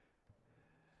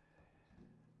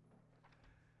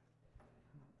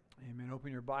And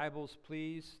open your Bibles,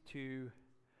 please, to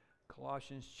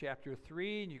Colossians chapter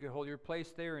 3. And you can hold your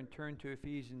place there and turn to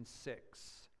Ephesians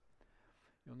 6.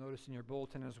 You'll notice in your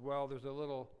bulletin as well, there's a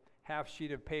little half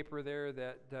sheet of paper there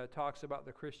that talks about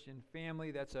the Christian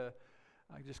family.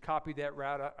 I just copied that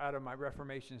right out of my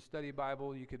Reformation Study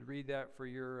Bible. You could read that for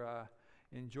your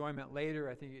enjoyment later.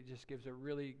 I think it just gives a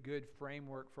really good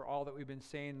framework for all that we've been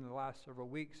saying in the last several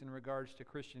weeks in regards to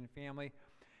Christian family.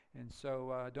 And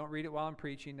so don't read it while I'm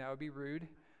preaching. That would be rude.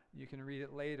 You can read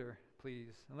it later,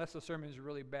 please. Unless the sermon is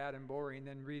really bad and boring,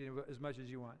 then read it as much as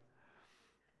you want.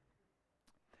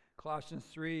 Colossians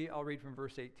 3, I'll read from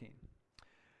verse 18.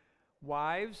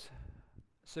 Wives,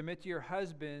 submit to your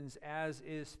husbands as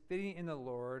is fitting in the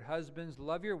Lord. Husbands,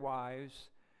 love your wives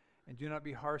and do not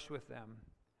be harsh with them.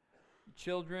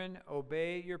 Children,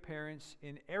 obey your parents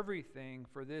in everything,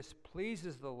 for this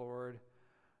pleases the Lord.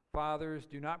 Fathers,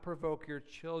 do not provoke your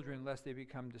children lest they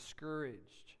become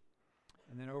discouraged.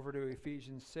 And then over to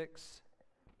Ephesians 6,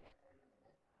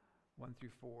 1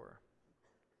 through 4.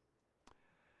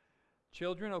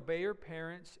 Children, obey your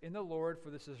parents in the Lord, for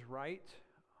this is right.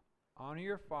 Honor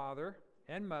your father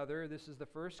and mother. This is the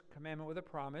first commandment with a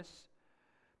promise,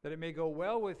 that it may go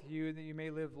well with you and that you may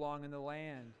live long in the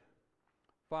land.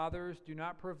 Fathers, do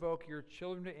not provoke your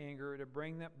children to anger,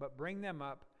 but bring them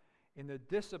up in the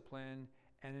discipline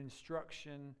and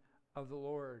instruction of the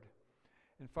Lord.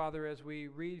 And Father, as we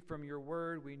read from your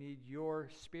word, we need your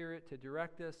Spirit to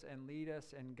direct us and lead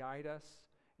us and guide us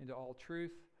into all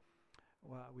truth.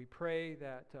 We pray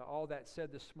that all that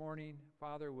said this morning,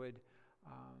 Father, would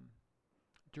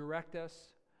direct us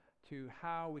to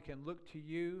how we can look to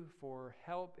you for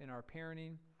help in our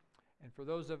parenting. And for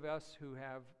those of us who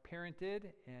have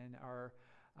parented and are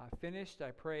finished,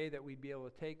 I pray that we'd be able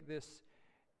to take this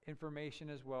information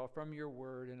as well from your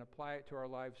word and apply it to our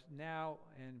lives now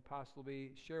and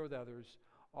possibly share with others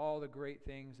all the great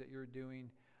things that you're doing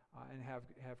and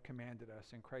have commanded us.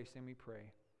 In Christ's name we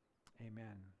pray.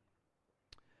 Amen.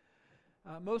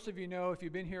 Most of you know, if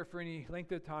you've been here for any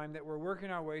length of time, that we're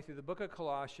working our way through the book of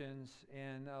Colossians.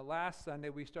 And last Sunday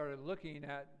we started looking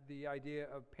at the idea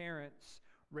of parents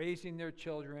raising their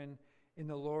children in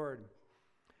the Lord.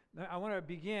 I want to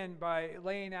begin by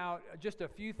laying out just a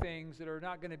few things that are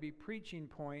not going to be preaching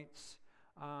points,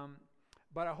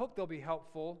 but I hope they'll be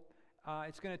helpful.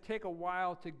 It's going to take a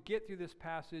while to get through this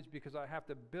passage because I have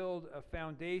to build a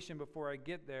foundation before I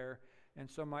get there, and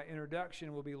so my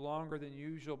introduction will be longer than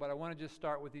usual, but I want to just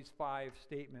start with these 5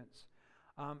 statements.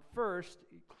 First,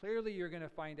 clearly you're going to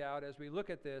find out as we look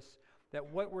at this that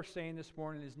what we're saying this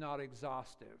morning is not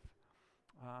exhaustive.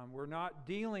 We're not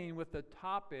dealing with the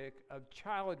topic of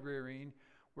child rearing.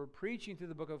 We're preaching through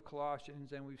the book of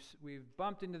Colossians, and we've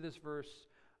bumped into this verse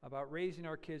about raising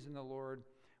our kids in the Lord.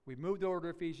 We've moved over to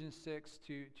Ephesians 6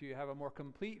 to have a more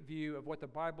complete view of what the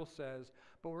Bible says,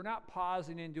 but we're not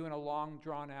pausing and doing a long,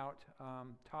 drawn-out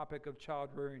topic of child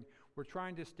rearing. We're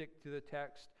trying to stick to the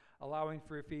text, allowing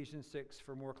for Ephesians 6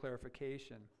 for more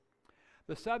clarification.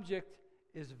 The subject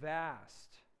is vast.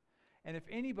 And if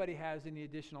anybody has any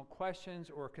additional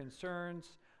questions or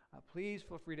concerns, please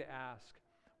feel free to ask.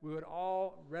 We would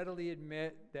all readily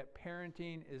admit that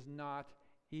parenting is not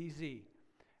easy.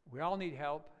 We all need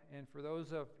help, and for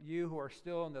those of you who are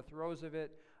still in the throes of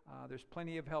it, there's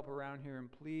plenty of help around here,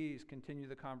 and please continue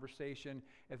the conversation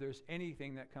if there's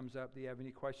anything that comes up that you have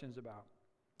any questions about.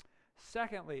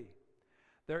 Secondly,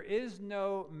 there is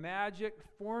no magic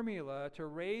formula to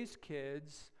raise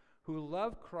kids who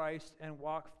love Christ and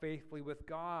walk faithfully with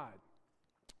God.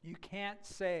 You can't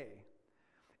say,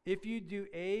 if you do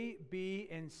A, B,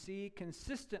 and C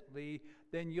consistently,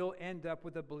 then you'll end up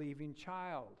with a believing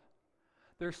child.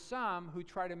 There's some who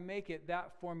try to make it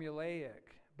that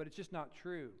formulaic, but it's just not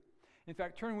true. In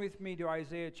fact, turn with me to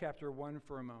Isaiah chapter 1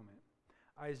 for a moment.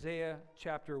 Isaiah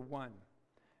chapter 1.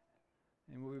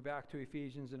 And we'll be back to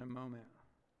Ephesians in a moment.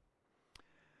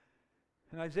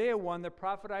 In Isaiah 1, the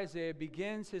prophet Isaiah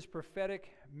begins his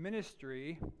prophetic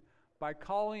ministry by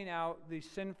calling out the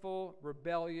sinful,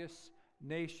 rebellious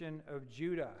nation of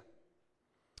Judah.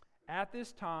 At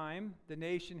this time, the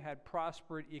nation had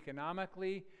prospered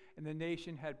economically, and the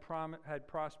nation had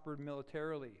prospered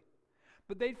militarily.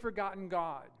 But they'd forgotten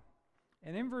God.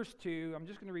 And in verse 2, I'm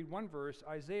just going to read one verse,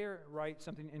 Isaiah writes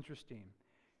something interesting.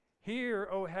 Hear,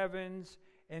 O heavens,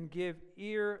 and give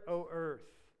ear, O earth.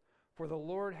 For the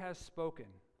Lord has spoken.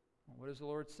 What has the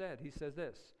Lord said? He says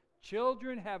this,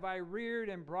 children have I reared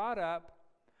and brought up,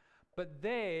 but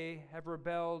they have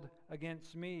rebelled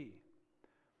against me.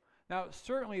 Now,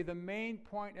 certainly the main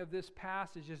point of this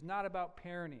passage is not about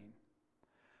parenting,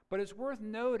 but it's worth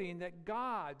noting that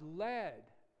God led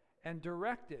and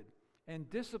directed and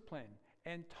disciplined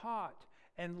and taught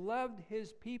and loved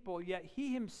his people, yet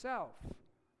he himself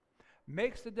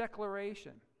makes the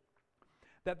declaration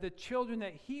that the children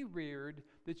that he reared,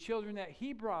 the children that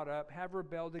he brought up, have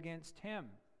rebelled against him.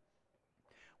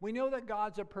 We know that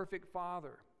God's a perfect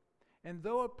father. And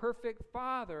though a perfect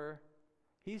father,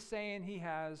 he's saying he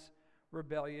has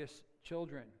rebellious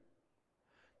children.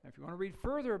 Now, if you want to read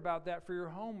further about that for your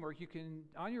homework, you can,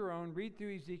 on your own, read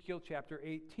through Ezekiel chapter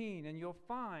 18, and you'll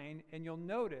find and you'll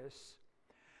notice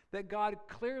that God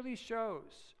clearly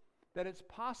shows that it's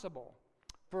possible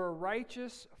for a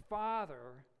righteous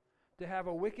father to have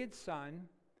a wicked son.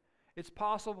 It's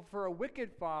possible for a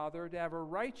wicked father to have a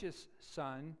righteous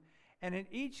son, and in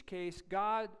each case,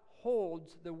 God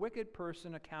holds the wicked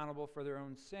person accountable for their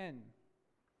own sin.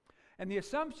 And the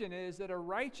assumption is that a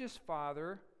righteous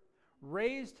father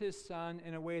raised his son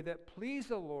in a way that pleased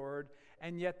the Lord,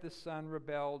 and yet the son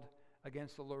rebelled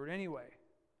against the Lord anyway.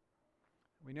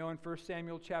 We know in 1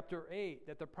 Samuel chapter 8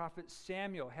 that the prophet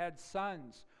Samuel had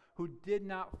sons who did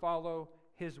not follow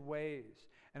his ways.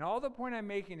 And all the point I'm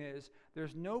making is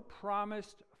there's no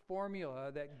promised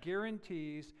formula that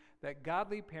guarantees that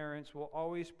godly parents will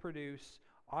always produce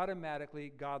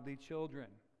automatically godly children.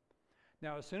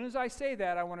 Now, as soon as I say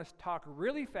that, I want to talk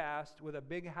really fast with a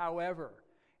big however.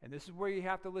 And this is where you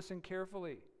have to listen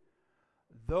carefully.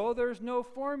 Though there's no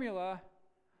formula,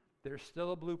 there's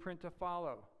still a blueprint to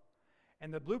follow.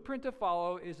 And the blueprint to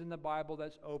follow is in the Bible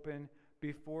that's open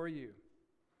before you.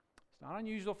 It's not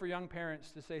unusual for young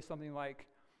parents to say something like,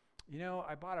 you know,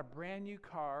 I bought a brand new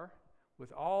car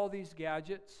with all these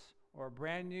gadgets, or a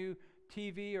brand new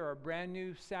TV, or a brand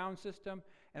new sound system,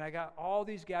 and I got all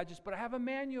these gadgets, but I have a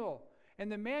manual.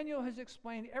 And the manual has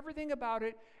explained everything about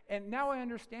it, and now I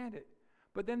understand it.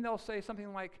 But then they'll say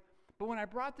something like, but when I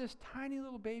brought this tiny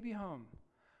little baby home,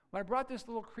 when I brought this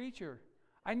little creature,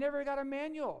 I never got a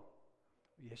manual.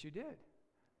 Yes, you did.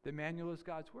 The manual is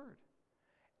God's word.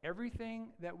 Everything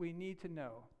that we need to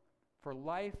know for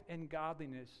life and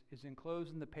godliness is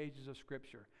enclosed in the pages of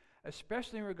Scripture,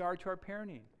 especially in regard to our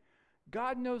parenting.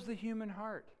 God knows the human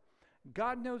heart.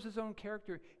 God knows his own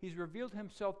character. He's revealed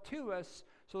himself to us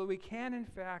so that we can, in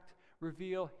fact,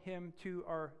 reveal him to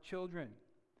our children.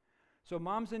 So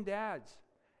moms and dads,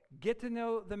 get to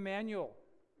know the manual.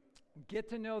 Get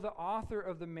to know the author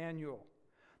of the manual.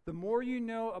 The more you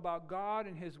know about God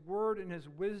and his word and his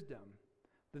wisdom,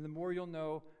 then the more you'll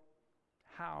know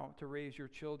how to raise your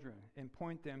children and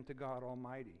point them to God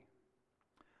Almighty.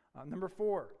 Number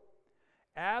 4,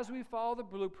 as we follow the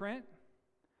blueprint,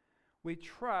 we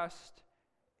trust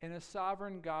in a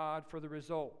sovereign God for the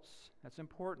results. That's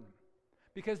important,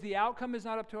 because the outcome is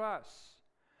not up to us.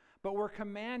 But we're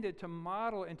commanded to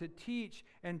model and to teach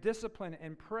and discipline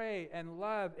and pray and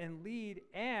love and lead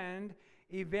and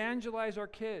evangelize our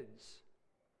kids.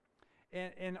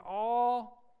 And in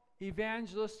all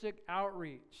evangelistic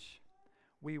outreach,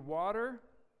 we water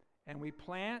and we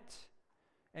plant,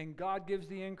 and God gives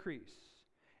the increase.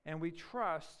 And we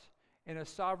trust in a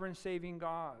sovereign saving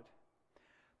God.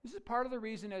 This is part of the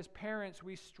reason as parents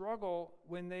we struggle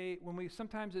when we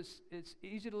sometimes it's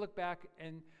easy to look back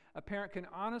and a parent can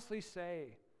honestly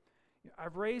say,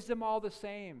 I've raised them all the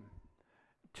same.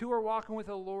 2 are walking with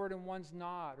the Lord and one's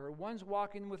not, or one's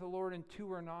walking with the Lord and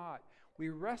 2 are not. We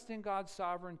rest in God's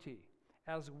sovereignty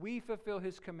as we fulfill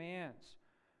his commands,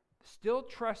 still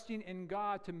trusting in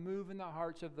God to move in the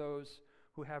hearts of those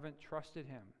who haven't trusted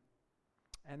him.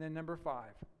 And then number 5,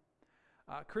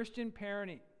 Christian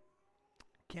parenting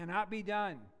cannot be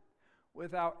done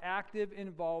without active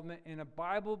involvement in a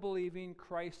Bible-believing,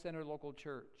 Christ-centered local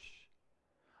church.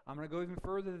 I'm going to go even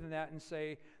further than that and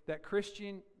say that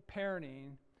Christian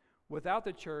parenting without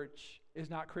the church is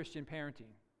not Christian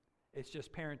parenting. It's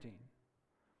just parenting.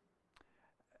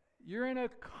 You're in a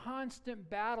constant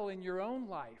battle in your own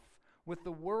life with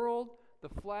the world,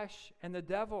 the flesh, and the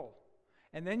devil.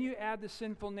 And then you add the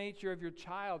sinful nature of your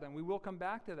child, and we will come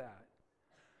back to that.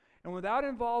 And without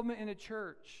involvement in a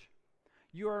church,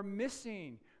 you are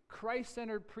missing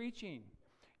Christ-centered preaching.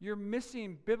 You're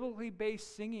missing biblically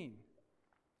based singing.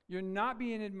 You're not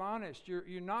being admonished.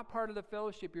 You're not part of the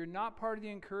fellowship. You're not part of the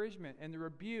encouragement and the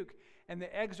rebuke and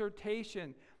the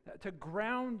exhortation to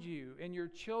ground you and your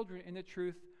children in the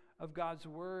truth of God's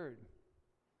word.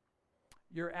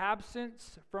 Your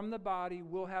absence from the body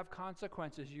will have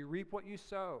consequences. You reap what you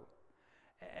sow.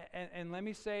 And let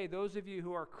me say, those of you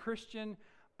who are Christian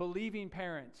believing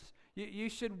parents, you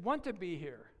should want to be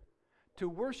here to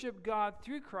worship God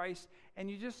through Christ, and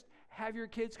you just have your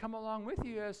kids come along with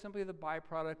you as simply the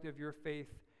byproduct of your faith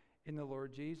in the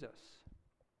Lord Jesus.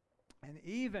 And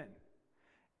even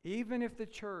if the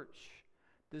church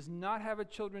does not have a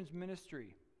children's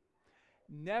ministry,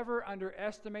 never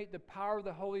underestimate the power of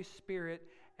the Holy Spirit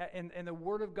and the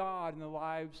Word of God in the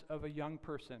lives of a young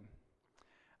person.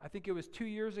 I think it was 2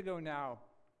 years ago now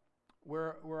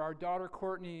where our daughter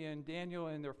Courtney and Daniel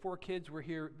and their 4 kids were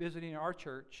here visiting our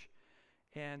church.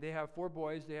 And they have 4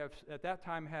 boys. They have, at that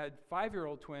time, had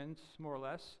 5-year-old twins, more or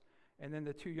less, and then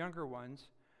the 2 younger ones.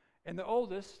 And the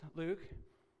oldest, Luke,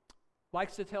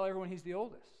 likes to tell everyone he's the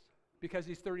oldest because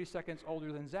he's 30 seconds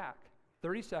older than Zach.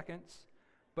 30 seconds,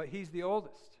 but he's the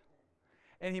oldest.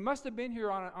 And he must have been here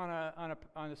on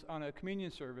a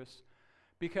communion service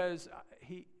because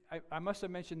I must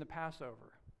have mentioned the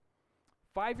Passover.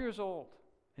 5 years old,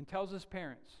 and tells his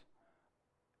parents,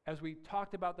 as we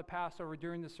talked about the Passover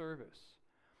during the service,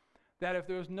 that if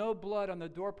there was no blood on the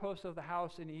doorpost of the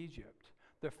house in Egypt,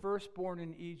 the firstborn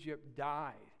in Egypt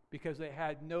died because they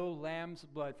had no lamb's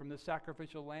blood from the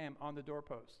sacrificial lamb on the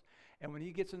doorpost. And when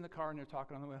he gets in the car and they're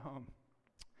talking on the way home,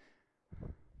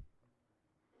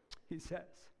 he says,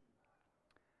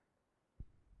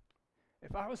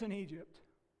 if I was in Egypt,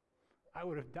 I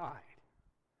would have died.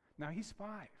 Now he's 5.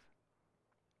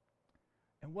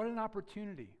 And what an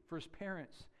opportunity for his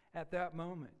parents at that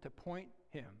moment to point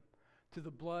him to the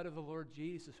blood of the Lord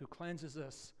Jesus who cleanses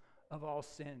us of all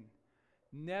sin.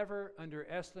 Never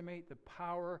underestimate the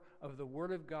power of the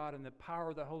Word of God and the power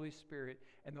of the Holy Spirit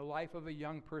in the life of a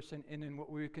young person and in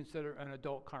what we would consider an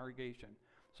adult congregation.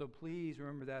 So please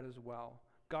remember that as well.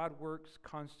 God works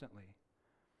constantly.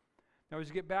 Now as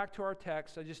we get back to our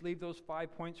text, I just leave those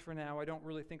 5 points for now. I don't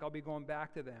really think I'll be going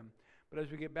back to them. But as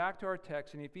we get back to our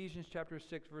text in Ephesians chapter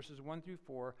 6, verses 1 through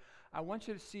 4, I want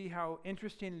you to see how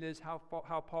interesting it is how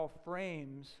Paul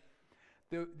frames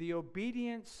the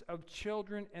obedience of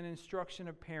children and instruction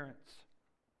of parents.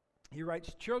 He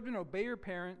writes, children, obey your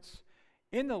parents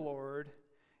in the Lord.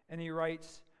 And he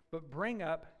writes, but bring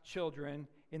up children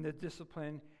in the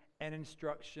discipline and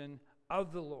instruction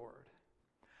of the Lord.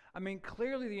 I mean,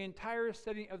 clearly the entire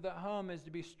setting of the home is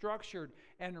to be structured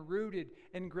and rooted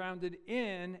and grounded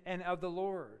in and of the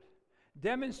Lord,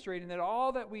 demonstrating that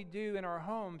all that we do in our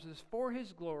homes is for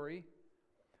His glory,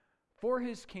 for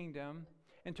His kingdom,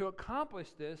 and to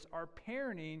accomplish this, our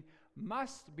parenting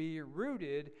must be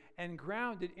rooted and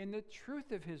grounded in the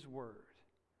truth of His Word.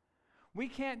 We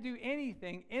can't do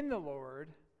anything in the Lord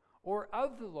or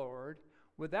of the Lord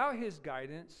without His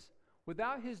guidance,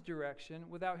 without His direction,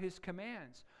 without His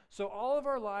commands. So all of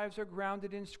our lives are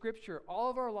grounded in Scripture. All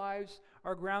of our lives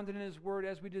are grounded in His Word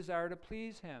as we desire to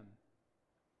please Him.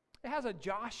 It has a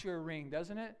Joshua ring,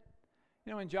 doesn't it?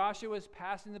 You know, when Joshua was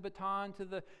passing the baton to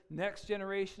the next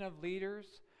generation of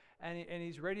leaders, and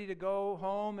he's ready to go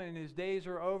home, and his days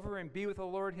are over and be with the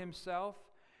Lord Himself,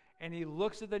 and he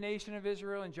looks at the nation of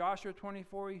Israel in Joshua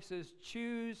 24, he says,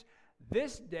 choose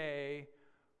this day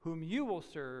whom you will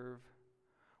serve,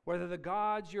 whether the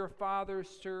gods your fathers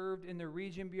served in the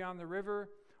region beyond the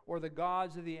river, or the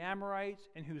gods of the Amorites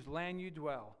in whose land you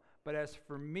dwell. But as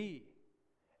for me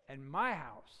and my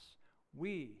house,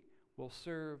 we will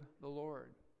serve the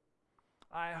Lord.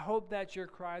 I hope that's your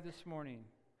cry this morning.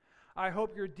 I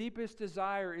hope your deepest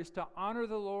desire is to honor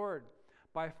the Lord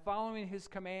by following His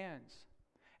commands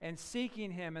and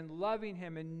seeking Him and loving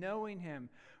Him and knowing Him,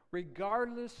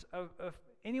 regardless of if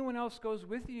anyone else goes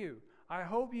with you. I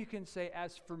hope you can say,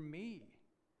 as for me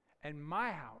and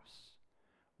my house,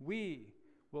 we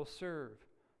will serve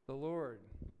the Lord.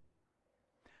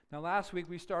 Now last week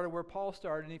we started where Paul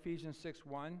started in Ephesians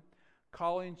 6:1,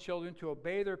 calling children to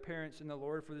obey their parents in the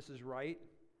Lord, for this is right.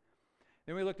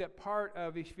 Then we looked at part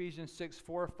of Ephesians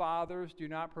 6:4, fathers, do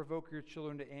not provoke your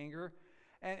children to anger.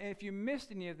 And if you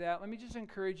missed any of that, let me just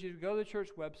encourage you to go to the church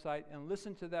website and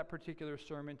listen to that particular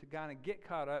sermon to kind of get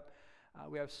caught up.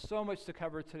 We have so much to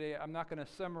cover today. I'm not going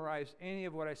to summarize any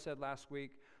of what I said last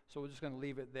week, so we're just going to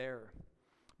leave it there.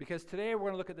 Because today we're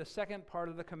going to look at the second part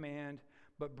of the command,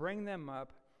 but bring them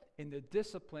up in the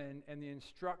discipline and the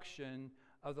instruction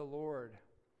of the Lord.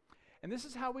 And this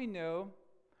is how we know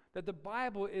that the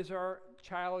Bible is our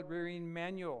child-rearing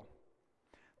manual.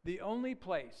 The only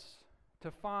place to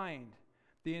find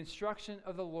the instruction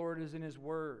of the Lord is in His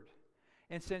Word.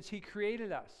 And since He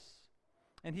created us,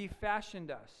 and He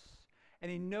fashioned us, and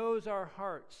He knows our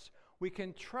hearts, we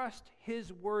can trust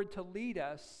His Word to lead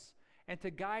us and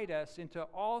to guide us into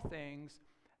all things,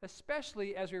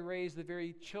 especially as we raise the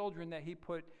very children that He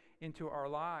put into our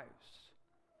lives.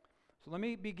 So let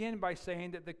me begin by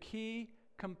saying that the key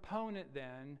component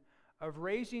then of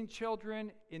raising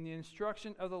children in the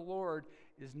instruction of the Lord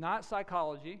is not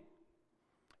psychology,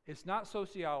 it's not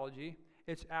sociology,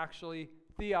 it's actually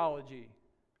theology.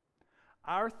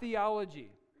 Our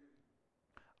theology,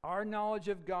 our knowledge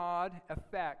of God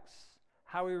affects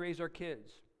how we raise our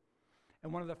kids.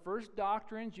 And one of the first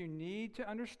doctrines you need to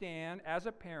understand as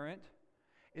a parent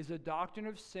is the doctrine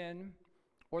of sin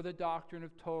or the doctrine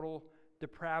of total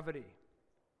depravity.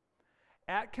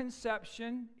 At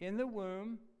conception, in the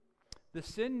womb, the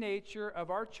sin nature of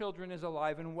our children is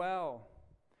alive and well.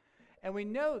 And we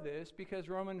know this because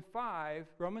Romans 5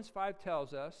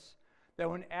 tells us that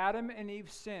when Adam and Eve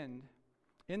sinned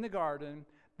in the garden,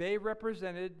 they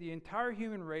represented the entire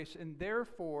human race, and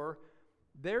therefore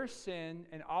their sin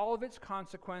and all of its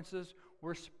consequences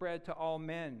were spread to all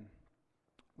men.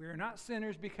 We are not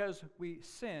sinners because we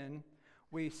sin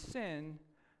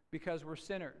because we're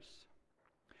sinners.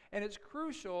 And it's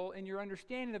crucial in your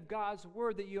understanding of God's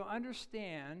word that you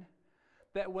understand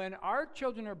that when our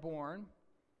children are born,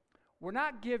 we're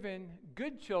not given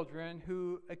good children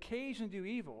who occasionally do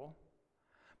evil,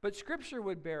 but Scripture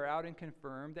would bear out and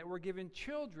confirm that we're given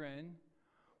children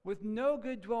with no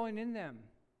good dwelling in them,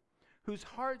 whose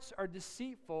hearts are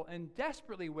deceitful and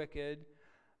desperately wicked.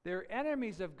 They're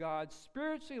enemies of God,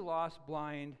 spiritually lost,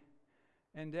 blind,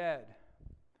 and dead.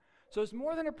 So it's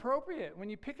more than appropriate when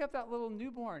you pick up that little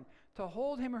newborn to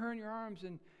hold him or her in your arms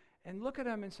and look at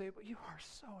him and say, well, you are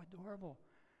so adorable.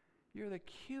 You're the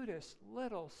cutest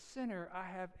little sinner I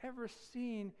have ever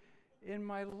seen in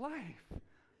my life.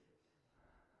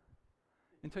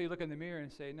 Until you look in the mirror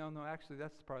and say, no, actually,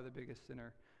 that's probably the biggest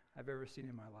sinner I've ever seen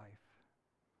in my life.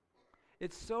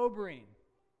 It's sobering.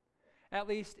 At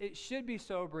least it should be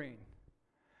sobering.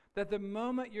 That the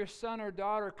moment your son or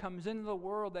daughter comes into the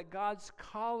world, that God's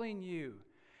calling you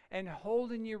and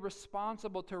holding you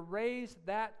responsible to raise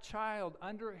that child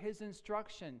under His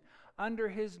instruction, under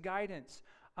His guidance,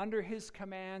 under His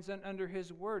commands, and under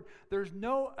His word. There's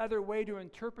no other way to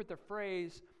interpret the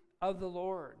phrase of the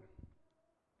Lord.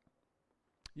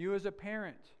 You as a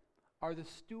parent are the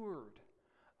steward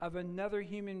of another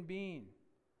human being,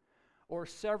 or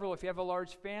several if you have a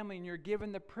large family, and you're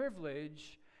given the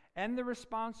privilege and the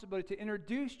responsibility to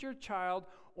introduce your child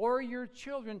or your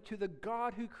children to the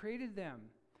God who created them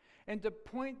and to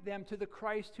point them to the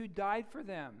Christ who died for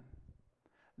them.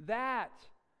 That,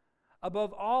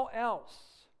 above all else,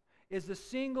 is the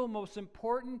single most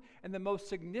important and the most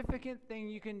significant thing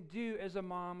you can do as a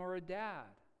mom or a dad.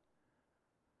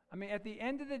 I mean, at the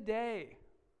end of the day,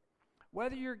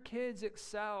 whether your kids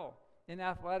excel in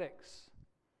athletics,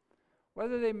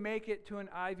 whether they make it to an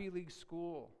Ivy League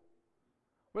school,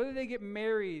 whether they get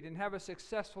married and have a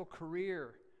successful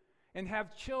career and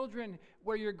have children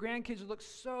where your grandkids look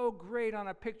so great on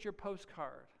a picture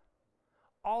postcard,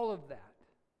 all of that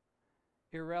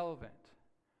irrelevant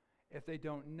if they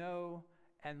don't know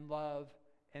and love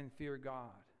and fear God.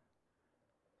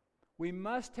 We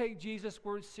must take Jesus'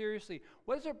 words seriously.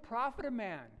 What does it profit a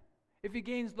man if he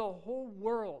gains the whole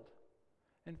world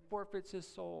and forfeits his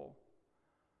soul?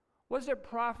 What does it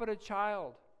profit a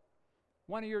child?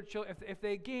 One of your children, if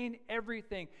they gain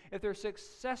everything, if they're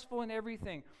successful in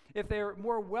everything, if they're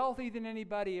more wealthy than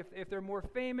anybody, if they're more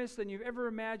famous than you've ever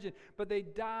imagined, but they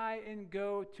die and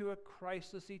go to a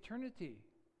Christless eternity.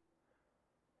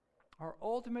 Our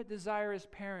ultimate desire as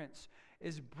parents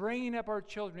is bringing up our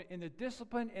children in the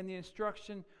discipline and the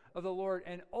instruction of the Lord,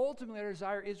 and ultimately our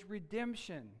desire is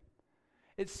redemption.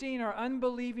 It's seeing our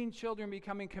unbelieving children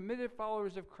becoming committed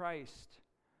followers of Christ.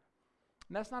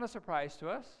 And that's not a surprise to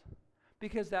us,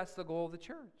 because that's the goal of the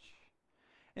church.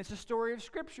 It's a story of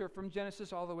Scripture from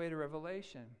Genesis all the way to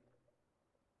Revelation.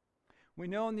 We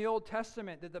know in the Old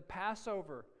Testament that the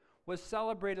Passover was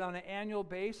celebrated on an annual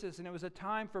basis, and it was a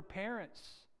time for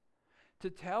parents to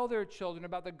tell their children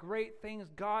about the great things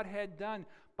God had done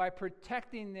by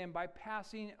protecting them, by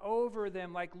passing over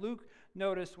them, like Luke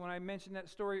noticed when I mentioned that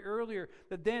story earlier.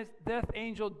 The death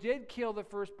angel did kill the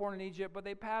firstborn in Egypt, but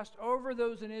they passed over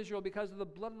those in Israel because of the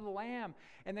blood of the Lamb.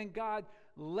 And then God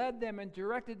led them and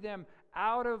directed them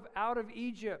out of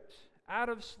Egypt, out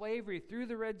of slavery, through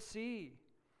the Red Sea.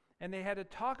 And they had to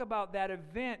talk about that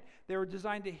event. They were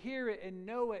designed to hear it and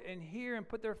know it and hear and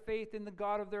put their faith in the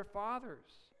God of their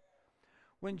fathers.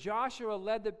 When Joshua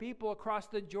led the people across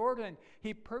the Jordan,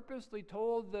 he purposely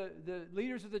told the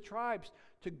leaders of the tribes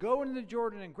to go into the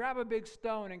Jordan and grab a big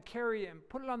stone and carry it and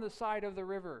put it on the side of the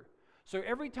river. So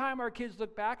every time our kids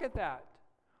look back at that,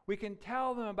 we can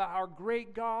tell them about our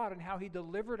great God and how He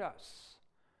delivered us.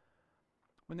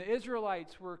 When the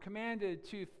Israelites were commanded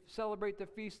to celebrate the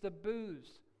Feast of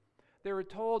Booths, they were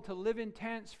told to live in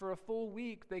tents for a full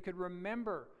week. They could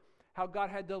remember how God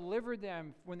had delivered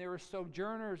them when they were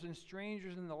sojourners and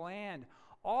strangers in the land.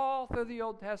 All through the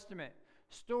Old Testament,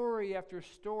 story after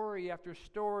story after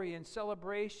story and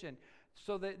celebration,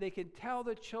 so that they could tell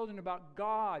the children about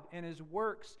God and His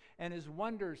works and His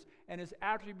wonders and His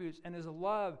attributes and His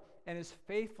love and His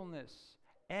faithfulness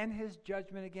and his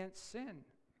judgment against sin.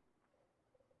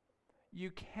 You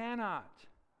cannot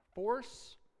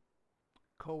force,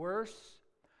 coerce,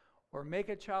 or make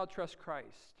a child trust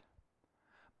Christ.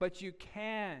 But you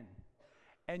can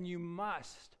and you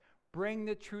must bring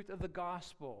the truth of the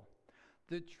gospel,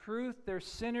 the truth they're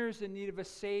sinners in need of a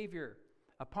Savior,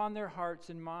 upon their hearts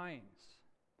and minds.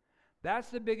 That's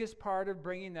the biggest part of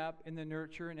bringing up in the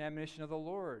nurture and admonition of the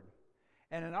Lord.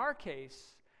 And in our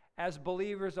case, as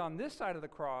believers on this side of the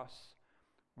cross,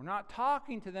 we're not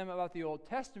talking to them about the Old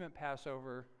Testament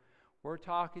Passover. We're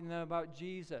talking to them about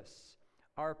Jesus,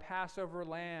 our Passover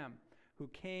lamb, who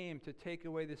came to take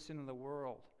away the sin of the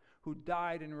world, who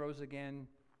died and rose again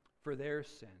for their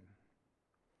sin.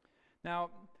 Now,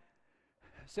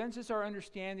 since it's our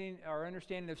understanding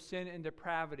of sin and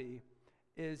depravity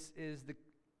is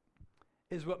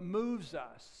what moves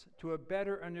us to a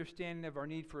better understanding of our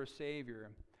need for a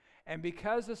Savior. And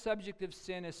because the subject of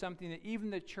sin is something that even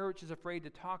the church is afraid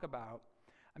to talk about,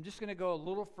 I'm just going to go a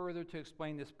little further to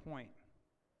explain this point.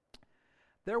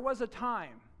 There was a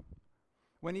time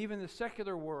when even the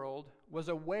secular world was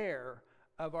aware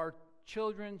of our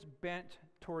children's bent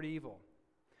toward evil.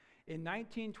 In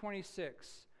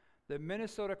 1926, the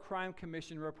Minnesota Crime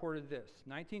Commission reported this.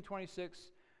 1926,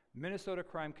 Minnesota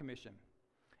Crime Commission.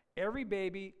 Every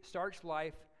baby starts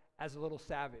life as a little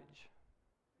savage.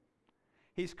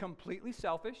 He's completely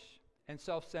selfish and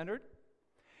self-centered.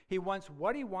 He wants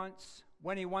what he wants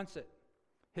when he wants it.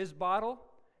 His bottle,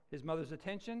 his mother's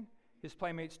attention, his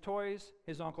playmates' toys,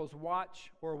 his uncle's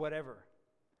watch, or whatever.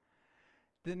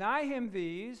 Deny him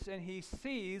these, and he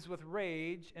sees with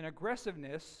rage and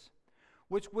aggressiveness,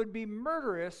 which would be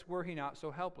murderous were he not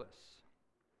so helpless.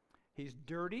 He's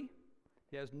dirty,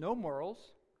 he has no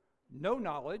morals, no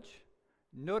knowledge,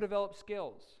 no developed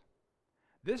skills.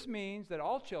 This means that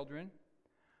all children,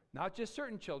 not just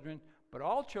certain children, but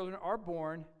all children are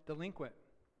born delinquent.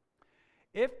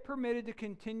 If permitted to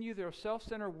continue their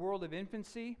self-centered world of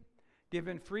infancy,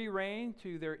 given free rein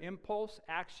to their impulse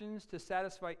actions to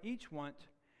satisfy each want,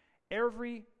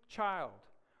 every child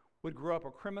would grow up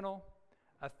a criminal,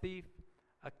 a thief,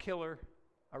 a killer,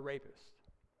 a rapist.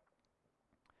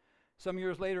 Some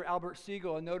years later, Albert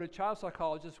Siegel, a noted child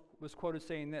psychologist, was quoted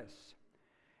saying this: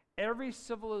 "Every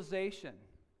civilization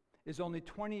is only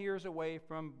 20 years away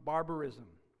from barbarism.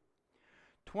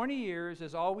 20 years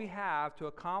is all we have to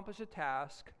accomplish a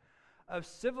task of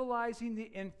civilizing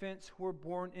the infants who are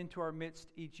born into our midst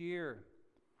each year.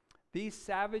 These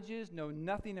savages know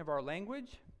nothing of our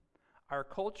language, our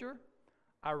culture,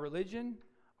 our religion,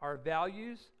 our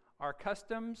values, our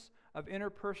customs of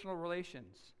interpersonal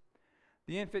relations.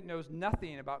 The infant knows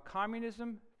nothing about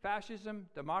communism, fascism,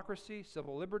 democracy,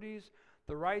 civil liberties,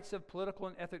 the rights of political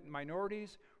and ethnic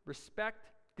minorities,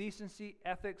 respect, decency,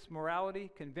 ethics,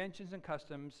 morality, conventions, and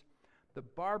customs. The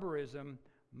barbarism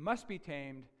must be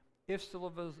tamed if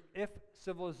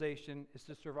civilization is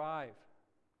to survive."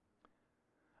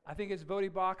 I think it's Vodi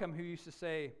Bakum who used to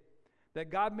say that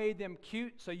God made them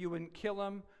cute so you wouldn't kill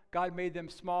them. God made them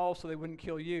small so they wouldn't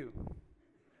kill you.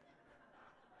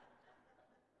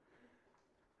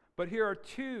 But here are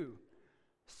two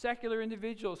secular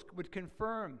individuals who would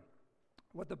confirm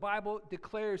what the Bible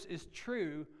declares is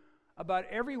true about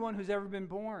everyone who's ever been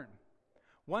born.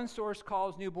 One source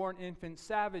calls newborn infants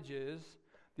savages,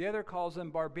 the other calls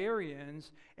them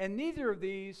barbarians, and neither of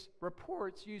these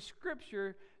reports use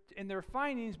Scripture in their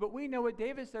findings, but we know what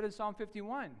David said in Psalm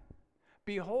 51.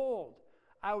 "Behold,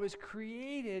 I was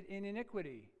created in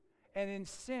iniquity, and in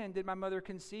sin did my mother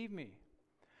conceive me."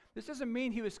 This doesn't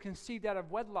mean he was conceived out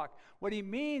of wedlock. What he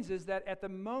means is that at the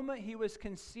moment he was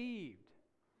conceived,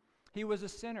 he was a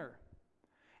sinner,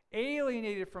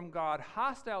 alienated from God,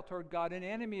 hostile toward God, an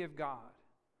enemy of God.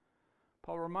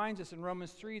 Paul reminds us in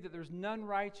Romans 3 that there's none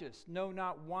righteous, no,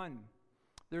 not one.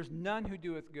 There's none who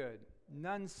doeth good,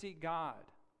 none seek God.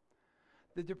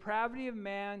 The depravity of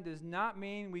man does not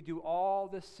mean we do all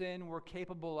the sin we're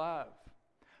capable of,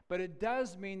 but it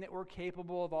does mean that we're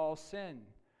capable of all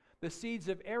sin. The seeds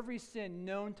of every sin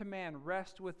known to man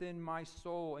rest within my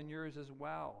soul and yours as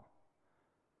well.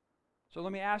 So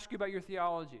let me ask you about your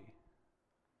theology.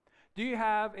 Do you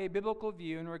have a biblical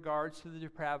view in regards to the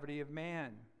depravity of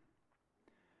man?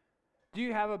 Do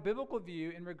you have a biblical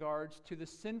view in regards to the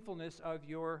sinfulness of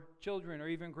your children or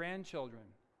even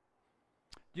grandchildren?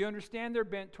 Do you understand their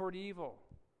bent toward evil?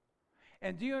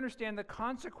 And do you understand the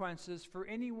consequences for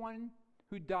anyone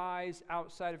who dies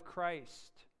outside of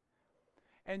Christ?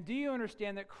 And do you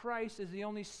understand that Christ is the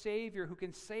only Savior who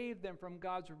can save them from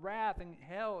God's wrath and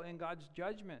hell and God's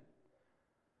judgment?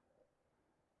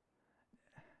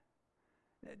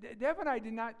 Deb and I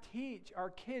did not teach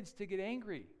our kids to get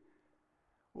angry.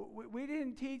 We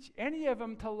didn't teach any of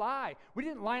them to lie. We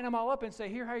didn't line them all up and say,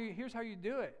 here's how you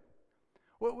do it.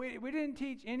 We didn't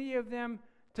teach any of them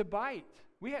to bite.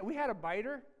 We had a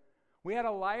biter. We had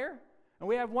a liar. And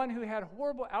we have one who had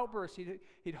horrible outbursts.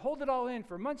 He'd hold it all in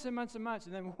for months and months and months.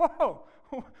 And then, whoa,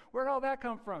 where'd all that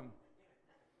come from?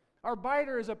 Our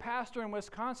biter is a pastor in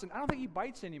Wisconsin. I don't think he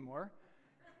bites anymore.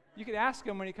 You could ask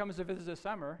him when he comes to visit this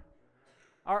summer.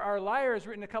 Our liar has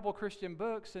written a couple Christian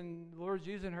books, and the Lord's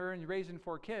using her and raising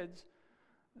 4 kids.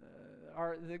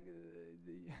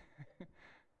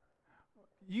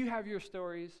 You have your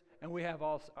stories, and we have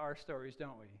all our stories,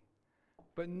 don't we?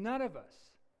 But none of us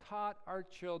taught our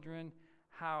children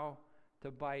how to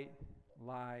bite,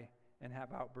 lie, and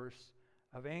have outbursts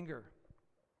of anger.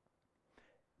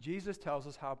 Jesus tells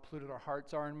us how polluted our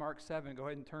hearts are in Mark 7. Go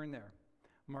ahead and turn there.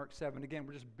 Mark 7. Again,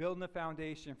 we're just building the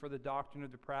foundation for the doctrine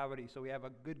of depravity so we have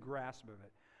a good grasp of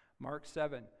it. Mark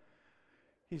 7.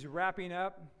 He's wrapping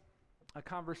up a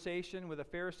conversation with the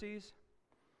Pharisees.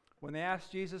 When they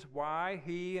asked Jesus why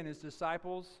he and his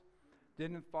disciples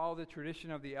didn't follow the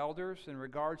tradition of the elders in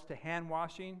regards to hand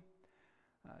washing,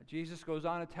 Jesus goes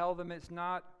on to tell them it's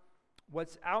not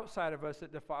what's outside of us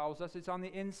that defiles us, it's on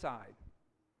the inside.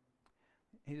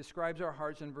 He describes our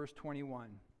hearts in verse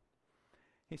 21.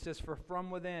 He says, "For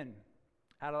from within,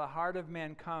 out of the heart of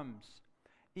man comes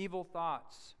evil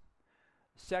thoughts,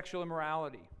 sexual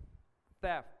immorality,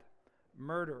 theft,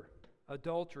 murder,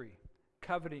 adultery,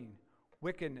 coveting,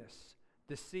 wickedness,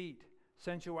 deceit,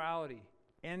 sensuality,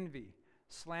 envy,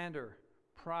 slander,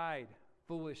 pride,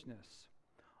 foolishness.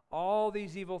 All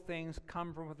these evil things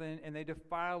come from within, and they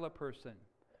defile a person."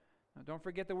 Now, don't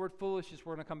forget the word foolishness.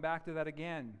 We're going to come back to that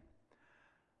again.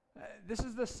 This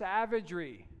is the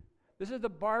savagery. This is the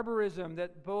barbarism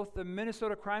that both the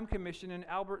Minnesota Crime Commission and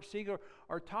Albert Siegel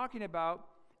are talking about,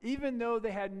 even though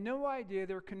they had no idea.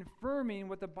 They're confirming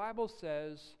what the Bible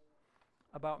says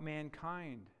about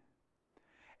mankind.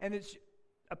 And it's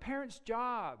a parent's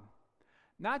job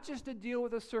not just to deal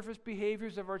with the surface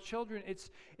behaviors of our children. It's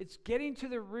getting to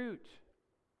the root.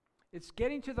 It's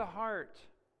getting to the heart.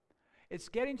 It's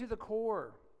getting to the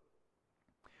core.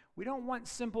 We don't want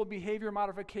simple behavior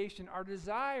modification. Our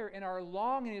desire and our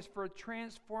longing is for a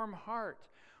transformed heart,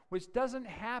 which doesn't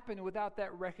happen without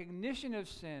that recognition of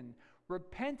sin,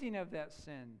 repenting of that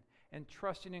sin, and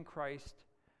trusting in Christ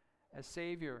as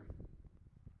Savior.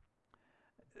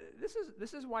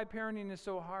 This is why parenting is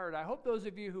so hard. I hope those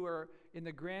of you who are in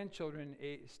the grandchildren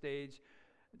stage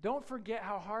don't forget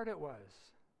how hard it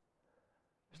was.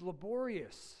 It was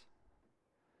laborious.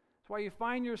 That's why you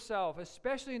find yourself,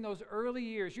 especially in those early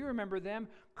years, you remember them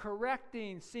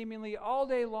correcting seemingly all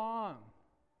day long.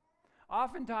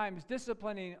 Oftentimes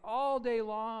disciplining all day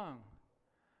long.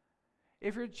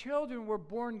 If your children were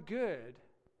born good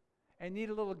and need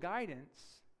a little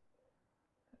guidance,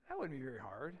 that wouldn't be very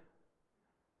hard.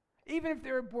 Even if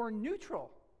they were born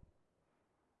neutral,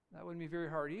 that wouldn't be very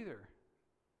hard either.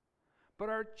 But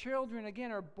our children,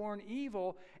 again, are born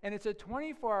evil, and it's a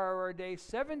 24-hour-a-day,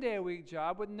 7-day-a-week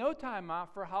job with no time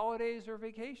off for holidays or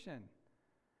vacation.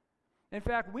 In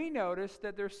fact, we notice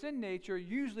that their sin nature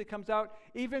usually comes out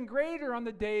even greater on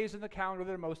the days in the calendar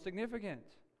that are most significant.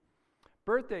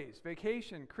 Birthdays,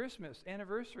 vacation, Christmas,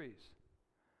 anniversaries.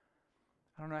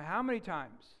 I don't know how many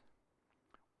times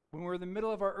when we're in the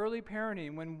middle of our early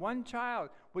parenting, when one child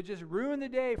would just ruin the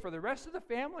day for the rest of the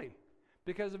family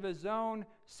because of his own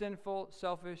sinful,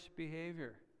 selfish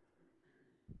behavior.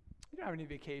 You don't have any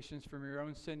vacations from your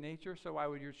own sin nature, so why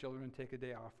would your children take a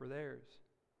day off for theirs?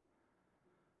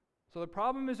 So the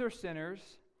problem is they're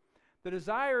sinners. The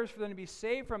desire is for them to be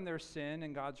saved from their sin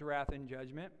and God's wrath and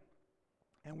judgment.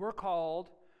 And we're called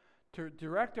to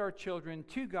direct our children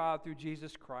to God through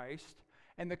Jesus Christ.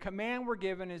 And the command we're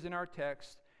given is in our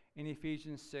text in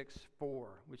Ephesians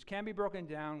 6:4, which can be broken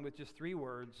down with just 3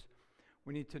 words.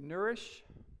 We need to nourish,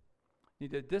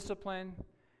 need to discipline,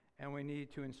 and we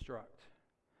need to instruct.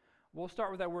 We'll start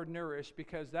with that word nourish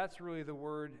because that's really the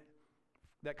word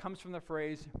that comes from the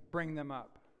phrase bring them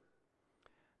up.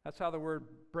 That's how the word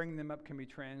bring them up can be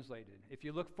translated. If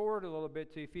you look forward a little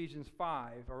bit to Ephesians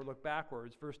 5, or look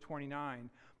backwards, verse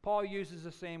 29, Paul uses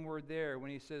the same word there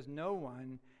when he says, "No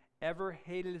one ever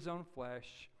hated his own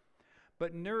flesh,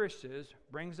 but nourishes,"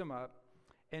 brings them up,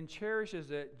 "and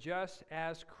cherishes it just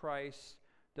as Christ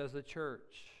does the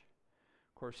church."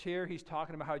 Of course, here he's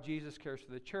talking about how Jesus cares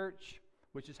for the church,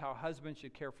 which is how husbands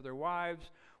should care for their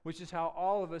wives, which is how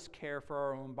all of us care for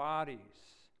our own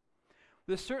bodies.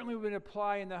 This certainly would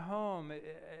apply in the home,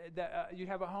 that you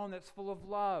have a home that's full of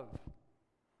love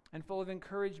and full of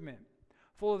encouragement,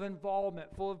 full of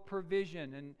involvement, full of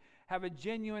provision, and have a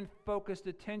genuine focused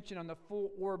attention on the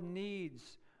full orb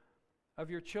needs of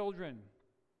your children.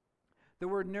 The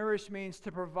word nourish means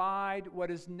to provide what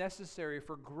is necessary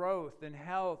for growth and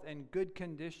health and good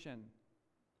condition.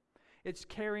 It's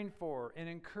caring for and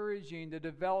encouraging the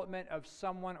development of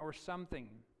someone or something.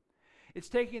 It's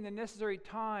taking the necessary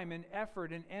time and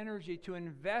effort and energy to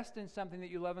invest in something that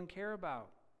you love and care about.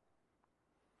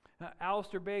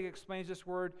 Alistair Begg explains this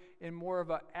word in more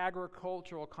of an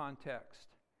agricultural context.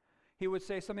 He would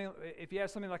say something, if you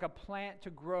have something like a plant to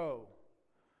grow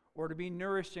or to be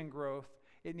nourished in growth,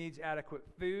 it needs adequate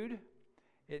food,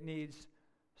 it needs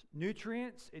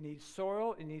nutrients, it needs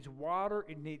soil, it needs water,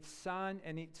 it needs sun,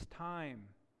 it needs time.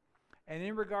 And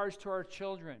in regards to our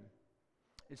children,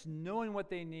 it's knowing what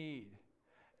they need,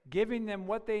 giving them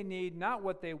what they need, not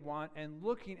what they want, and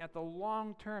looking at the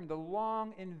long term, the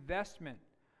long investment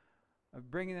of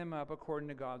bringing them up according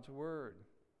to God's Word.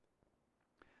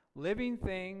 Living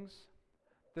things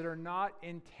that are not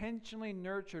intentionally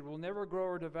nurtured will never grow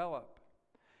or develop.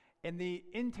 And the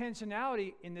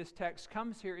intentionality in this text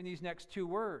comes here in these next two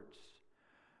words.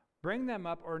 Bring them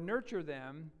up or nurture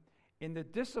them in the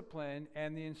discipline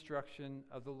and the instruction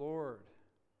of the Lord.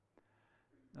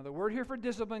 Now, the word here for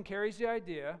discipline carries the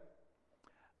idea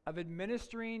of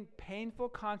administering painful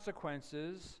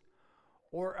consequences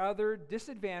or other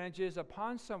disadvantages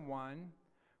upon someone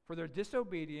for their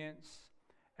disobedience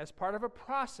as part of a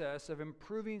process of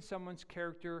improving someone's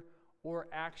character or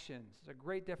actions. It's a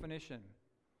great definition.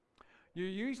 You're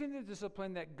using the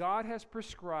discipline that God has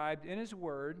prescribed in His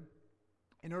Word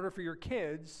in order for your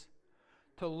kids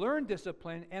to learn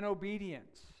discipline and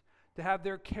obedience, to have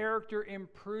their character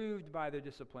improved by the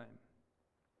discipline.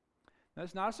 Now,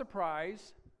 it's not a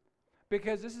surprise,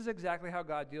 because this is exactly how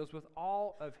God deals with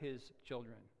all of His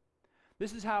children.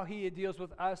 This is how He deals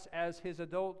with us as His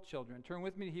adult children. Turn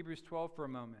with me to Hebrews 12 for a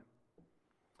moment.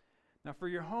 Now, for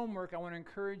your homework, I want to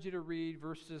encourage you to read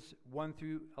verses 1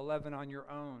 through 11 on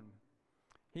your own.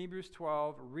 Hebrews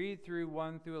 12, read through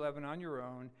 1 through 11 on your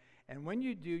own. And when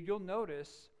you do, you'll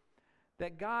notice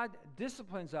that God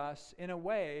disciplines us in a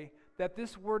way that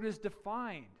this word is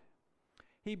defined.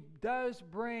 He does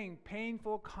bring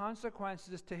painful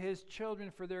consequences to His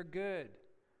children for their good.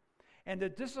 And the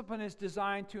discipline is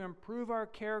designed to improve our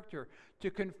character, to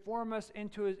conform us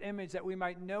into His image, that we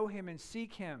might know Him and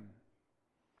seek Him.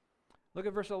 Look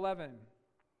at verse 11.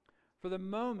 For the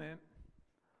moment,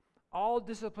 all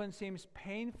discipline seems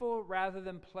painful rather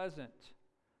than pleasant,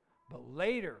 but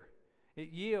later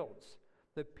it yields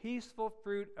the peaceful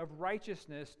fruit of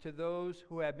righteousness to those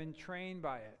who have been trained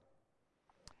by it.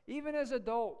 Even as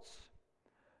adults,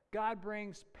 God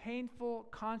brings painful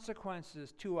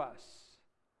consequences to us,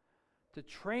 to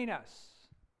train us,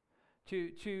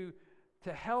 to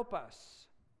help us,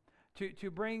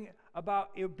 to bring about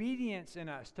obedience in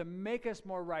us, to make us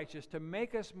more righteous, to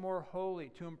make us more holy,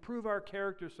 to improve our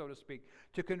character, so to speak,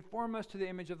 to conform us to the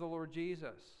image of the Lord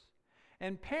Jesus.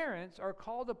 And parents are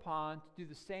called upon to do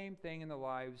the same thing in the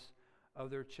lives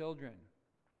of their children.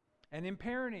 And in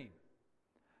parenting,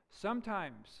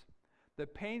 sometimes the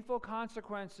painful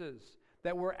consequences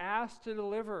that we're asked to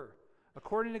deliver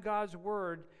according to God's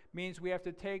Word means we have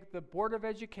to take the Board of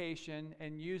Education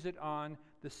and use it on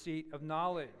the seat of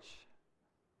knowledge.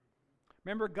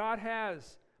 Remember, God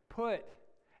has put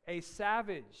a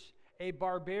savage, a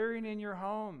barbarian in your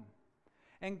home.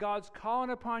 And God's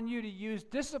calling upon you to use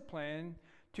discipline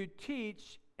to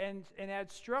teach and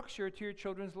add structure to your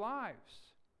children's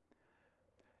lives.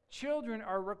 Children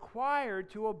are required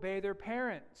to obey their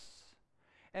parents.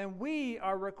 And we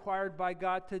are required by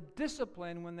God to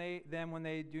discipline them when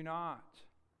they do not.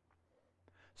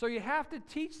 So you have to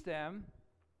teach them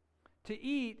to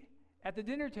eat at the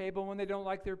dinner table when they don't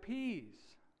like their peas.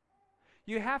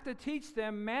 You have to teach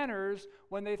them manners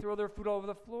when they throw their food all over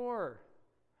the floor.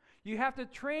 You have to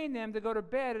train them to go to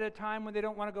bed at a time when they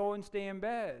don't want to go and stay in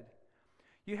bed.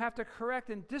 You have to correct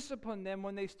and discipline them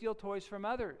when they steal toys from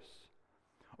others,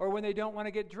 or when they don't want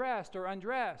to get dressed or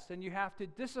undressed. And you have to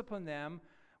discipline them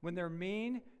when they're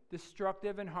mean,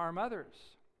 destructive, and harm others.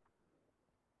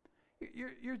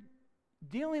 You're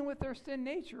dealing with their sin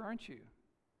nature, aren't you?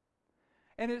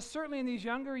 And it's certainly in these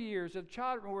younger years of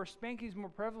childhood where spanking is more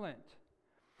prevalent.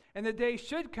 And the day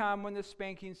should come when the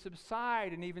spankings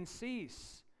subside and even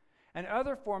cease, and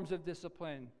other forms of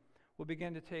discipline will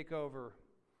begin to take over,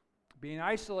 being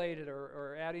isolated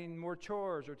or adding more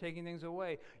chores or taking things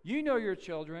away. You know your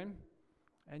children,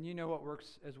 and you know what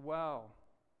works as well.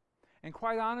 And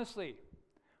quite honestly,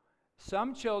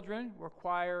 some children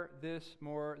require this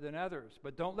more than others,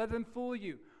 but don't let them fool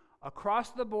you.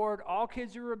 Across the board, all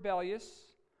kids are rebellious,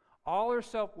 all are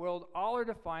self-willed, all are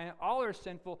defiant, all are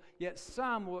sinful, yet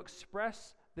some will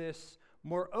express this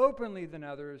more openly than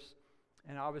others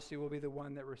and obviously will be the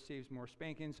one that receives more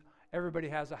spankings. Everybody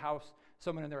has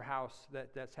someone in their house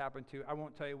that's happened to. I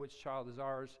won't tell you which child is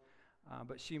ours,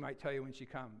 but she might tell you when she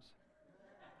comes.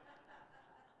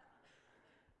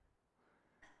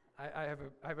 I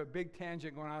have a big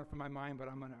tangent going on from my mind, but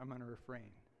I'm gonna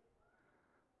refrain.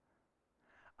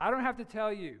 I don't have to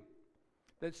tell you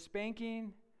that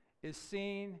spanking is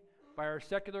seen by our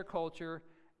secular culture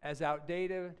as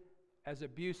outdated, as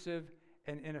abusive,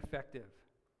 and ineffective.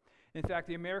 In fact,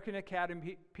 the American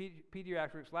Academy of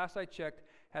Pediatrics, last I checked,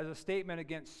 has a statement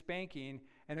against spanking,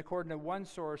 and according to one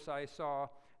source I saw,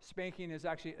 spanking is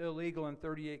actually illegal in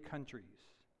 38 countries.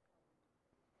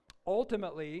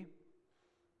 Ultimately,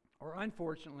 or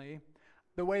unfortunately,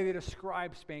 the way they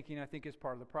describe spanking, I think, is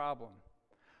part of the problem,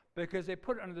 because they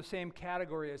put it under the same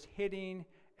category as hitting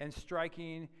and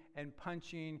striking and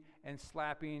punching and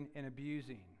slapping and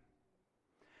abusing.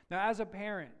 Now, as a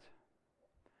parent,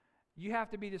 you have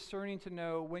to be discerning to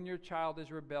know when your child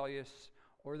is rebellious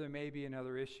or there may be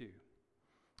another issue.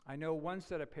 I know one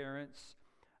set of parents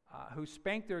who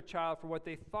spanked their child for what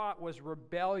they thought was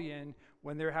rebellion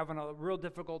when they're having a real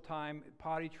difficult time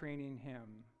potty training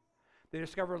him. They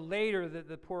discovered later that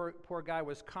the poor guy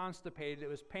was constipated. It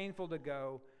was painful to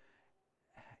go.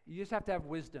 You just have to have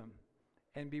wisdom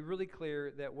and be really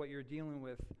clear that what you're dealing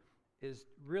with is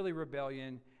really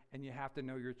rebellion, and you have to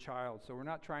know your child. So we're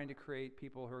not trying to create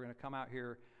people who are going to come out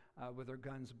here with their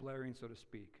guns blaring, so to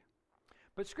speak.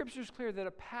 But Scripture is clear that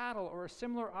a paddle or a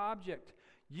similar object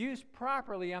used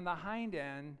properly on the hind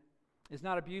end is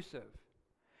not abusive.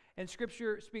 And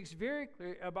Scripture speaks very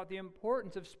clearly about the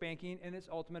importance of spanking and its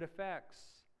ultimate effects.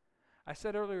 I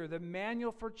said earlier, the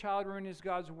manual for child rearing is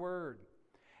God's Word.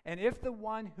 And if the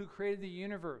one who created the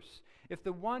universe, if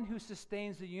the one who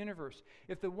sustains the universe,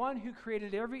 if the one who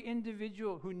created every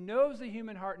individual who knows the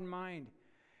human heart and mind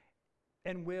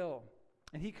and will,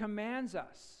 and he commands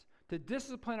us to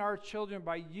discipline our children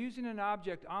by using an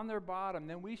object on their bottom,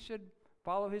 then we should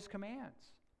follow his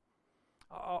commands.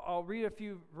 I'll read a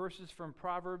few verses from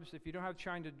Proverbs. If you don't have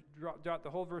time to jot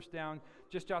the whole verse down,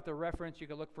 just jot the reference. You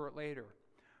can look for it later.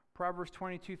 Proverbs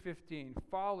 22:15,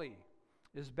 folly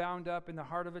is bound up in the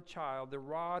heart of a child. The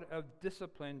rod of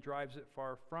discipline drives it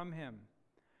far from him.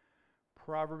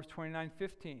 Proverbs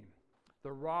 29:15,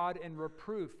 the rod and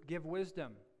reproof give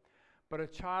wisdom, but a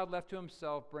child left to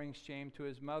himself brings shame to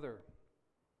his mother.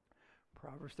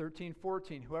 Proverbs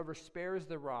 13:14, whoever spares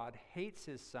the rod hates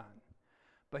his son,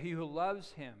 but he who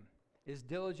loves him is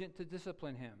diligent to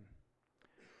discipline him.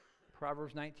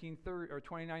 Proverbs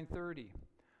 29:30,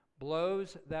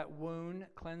 blows that wound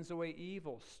cleanse away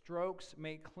evil. Strokes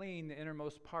make clean the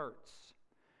innermost parts.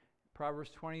 Proverbs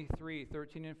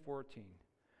 23:13 and 14.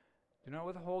 Do not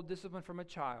withhold discipline from a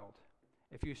child.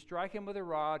 If you strike him with a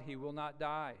rod, he will not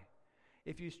die.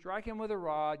 If you strike him with a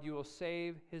rod, you will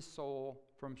save his soul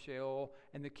from Sheol.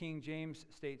 And the King James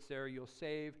states there, you'll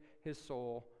save his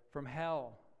soul from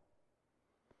hell.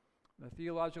 The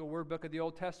Theological Word Book of the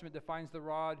Old Testament defines the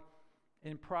rod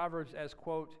in Proverbs as,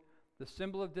 quote, the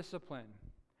symbol of discipline,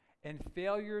 and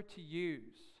failure to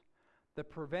use the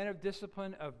preventive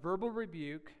discipline of verbal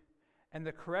rebuke and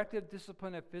the corrective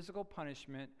discipline of physical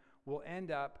punishment will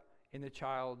end up in the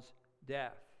child's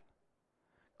death.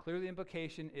 Clearly, the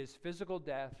implication is physical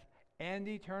death and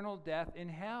eternal death in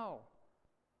hell.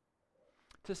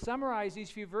 To summarize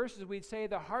these few verses, we'd say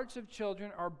the hearts of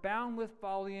children are bound with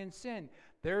folly and sin.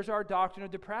 There's our doctrine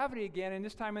of depravity again, and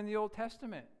this time in the Old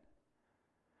Testament.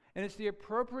 And it's the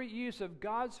appropriate use of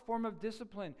God's form of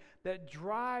discipline that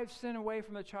drives sin away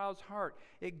from the child's heart.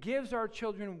 It gives our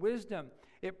children wisdom.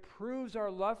 It proves our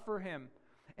love for him.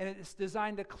 And it's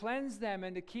designed to cleanse them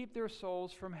and to keep their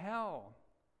souls from hell.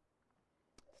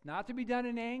 It's not to be done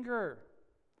in anger.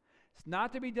 It's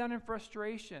not to be done in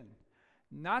frustration.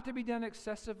 Not to be done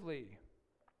excessively.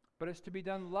 But it's to be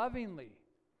done lovingly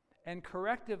and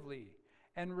correctively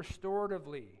and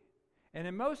restoratively. And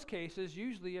in most cases,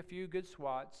 usually a few good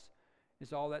swats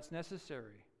is all that's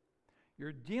necessary.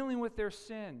 You're dealing with their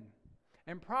sin.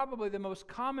 And probably the most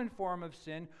common form of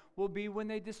sin will be when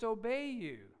they disobey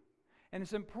you. And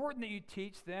it's important that you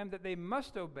teach them that they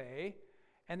must obey,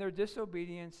 and their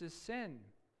disobedience is sin.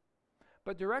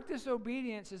 But direct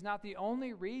disobedience is not the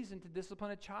only reason to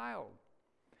discipline a child.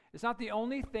 It's not the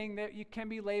only thing that you can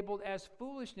be labeled as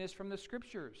foolishness from the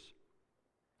Scriptures.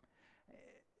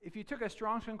 If you took a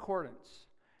Strong's Concordance,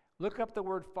 look up the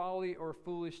word folly or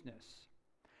foolishness,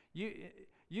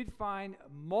 you'd find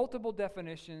multiple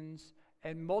definitions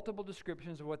and multiple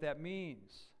descriptions of what that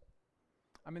means.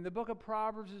 I mean, the book of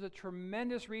Proverbs is a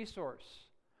tremendous resource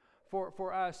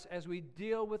for us as we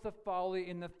deal with the folly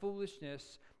and the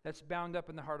foolishness that's bound up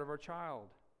in the heart of our child.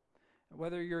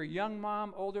 Whether you're a young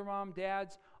mom, older mom,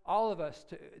 dads, all of us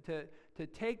to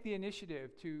take the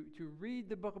initiative to read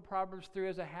the book of Proverbs through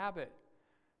as a habit.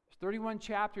 There's 31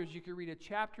 chapters. You can read a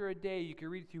chapter a day. You can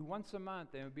read it through once a month,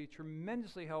 and it would be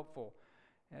tremendously helpful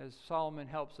as Solomon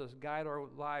helps us guide our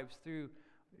lives through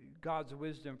God's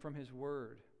wisdom from his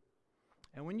word.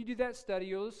 And when you do that study,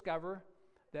 you'll discover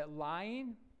that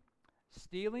lying,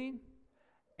 stealing,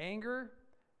 anger,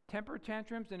 temper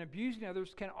tantrums, and abusing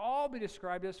others can all be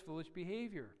described as foolish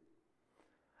behavior.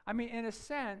 I mean, in a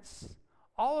sense,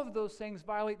 all of those things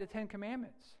violate the Ten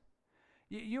Commandments.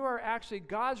 You are actually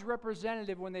God's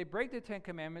representative when they break the Ten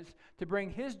Commandments to bring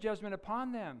his judgment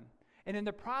upon them. And in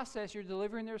the process, you're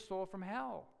delivering their soul from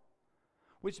hell.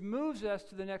 Which moves us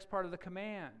to the next part of the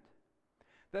command.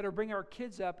 That'll bring our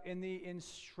kids up in the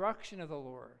instruction of the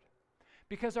Lord.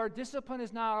 Because our discipline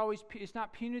is not always, it's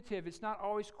not punitive, it's not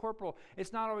always corporal,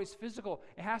 it's not always physical.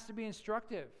 It has to be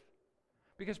instructive.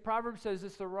 Because Proverbs says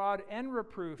it's the rod and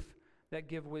reproof that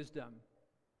give wisdom.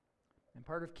 And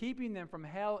part of keeping them from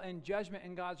hell and judgment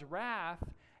and God's wrath,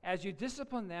 as you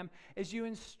discipline them, is you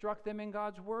instruct them in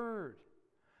God's word.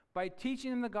 By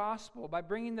teaching them the gospel, by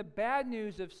bringing the bad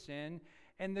news of sin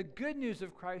and the good news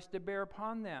of Christ to bear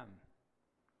upon them.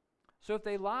 So if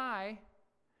they lie,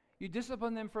 you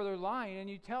discipline them for their lying, and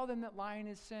you tell them that lying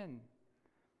is sin.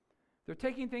 If they're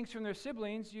taking things from their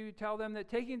siblings, you tell them that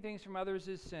taking things from others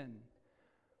is sin.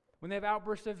 When they have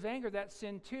outbursts of anger, that's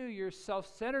sin too. Your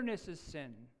self-centeredness is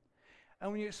sin.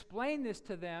 And when you explain this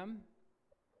to them,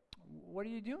 what are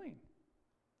you doing?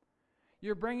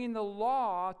 You're bringing the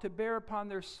law to bear upon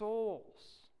their souls.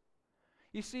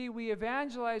 You see, we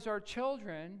evangelize our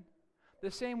children the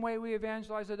same way we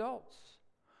evangelize adults.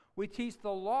 We teach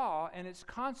the law and its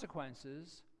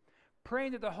consequences,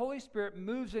 praying that the Holy Spirit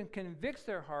moves and convicts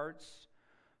their hearts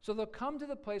so they'll come to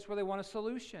the place where they want a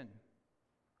solution.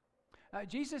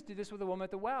 Jesus did this with the woman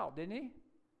at the well, didn't he?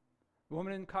 The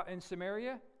woman in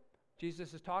Samaria,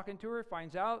 Jesus is talking to her,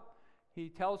 finds out, he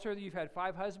tells her that you've had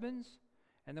 5 husbands,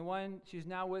 and the one she's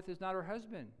now with is not her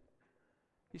husband.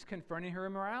 He's confronting her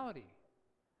immorality.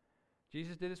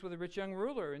 Jesus did this with a rich young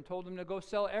ruler and told him to go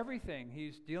sell everything.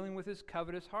 He's dealing with his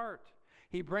covetous heart.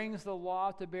 He brings the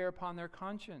law to bear upon their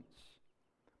conscience.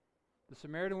 The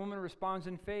Samaritan woman responds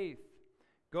in faith,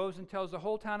 goes and tells the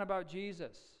whole town about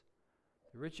Jesus.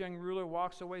 The rich young ruler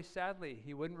walks away sadly.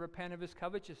 He wouldn't repent of his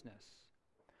covetousness.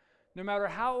 No matter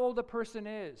how old a person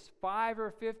is, 5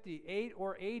 or 50, 8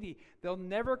 or 80, they'll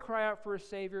never cry out for a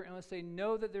Savior unless they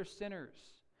know that they're sinners.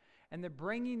 And the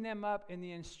bringing them up in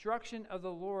the instruction of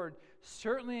the Lord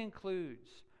certainly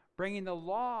includes bringing the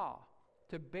law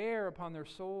to bear upon their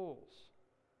souls.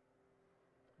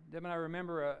 Deb and I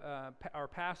remember our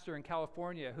pastor in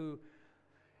California who,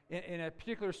 in a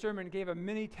particular sermon, gave a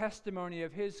mini testimony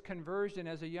of his conversion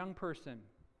as a young person.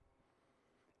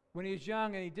 When he was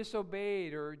young and he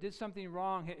disobeyed or did something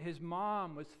wrong, his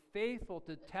mom was faithful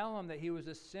to tell him that he was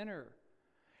a sinner.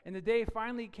 And the day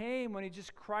finally came when he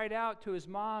just cried out to his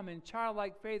mom in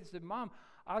childlike faith and said, "Mom,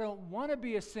 I don't want to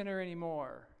be a sinner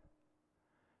anymore."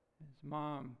 His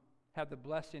mom had the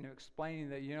blessing of explaining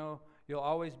that, you'll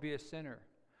always be a sinner.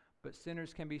 But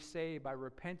sinners can be saved by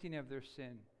repenting of their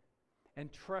sin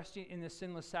and trusting in the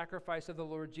sinless sacrifice of the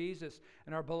Lord Jesus.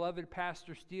 And our beloved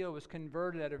Pastor Steele was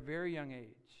converted at a very young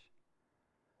age.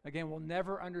 Again, we'll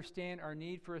never understand our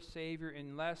need for a Savior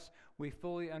unless we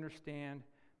fully understand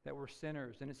that we're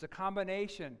sinners. And it's a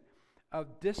combination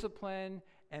of discipline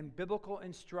and biblical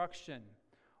instruction,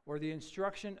 or the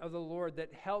instruction of the Lord,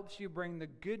 that helps you bring the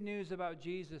good news about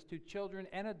Jesus to children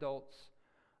and adults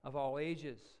of all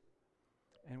ages.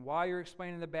 And while you're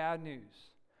explaining the bad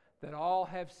news, that all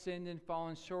have sinned and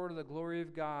fallen short of the glory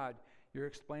of God, you're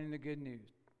explaining the good news,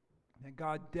 that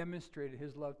God demonstrated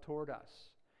his love toward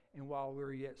us. And while we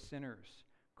were yet sinners,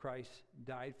 Christ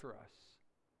died for us.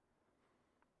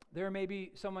 There may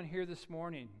be someone here this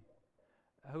morning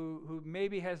who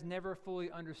maybe has never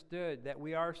fully understood that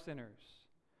we are sinners.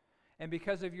 And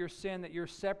because of your sin, that you're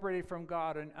separated from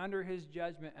God and under his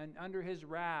judgment and under his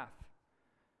wrath.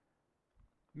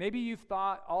 Maybe you've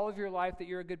thought all of your life that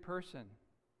you're a good person.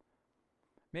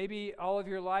 Maybe all of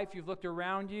your life you've looked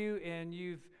around you and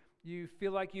you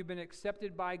feel like you've been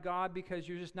accepted by God because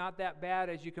you're just not that bad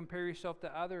as you compare yourself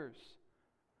to others.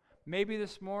 Maybe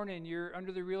this morning you're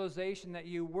under the realization that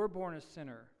you were born a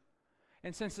sinner.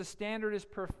 And since the standard is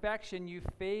perfection, you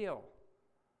fail.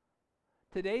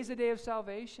 Today's the day of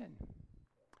salvation.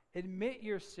 Admit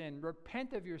your sin,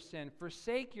 repent of your sin,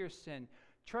 forsake your sin.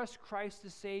 Trust Christ to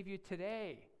save you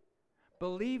today.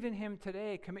 Believe in him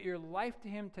today. Commit your life to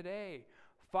him today.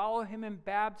 Follow him in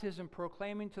baptism,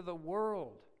 proclaiming to the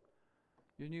world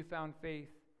your newfound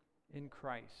faith in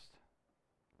Christ.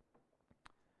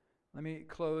 Let me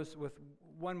close with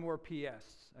one more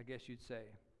PS, I guess you'd say.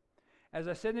 As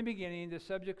I said in the beginning, the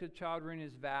subject of child rearing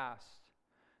is vast.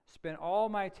 Spent all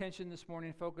my attention this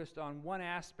morning focused on one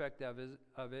aspect of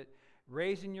it,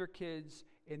 raising your kids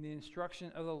in the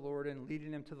instruction of the Lord and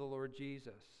leading them to the Lord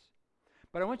Jesus.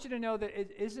 But I want you to know that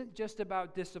it isn't just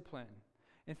about discipline.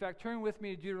 In fact, turn with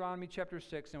me to Deuteronomy chapter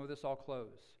 6, and with this I'll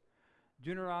close.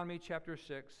 Deuteronomy chapter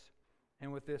 6,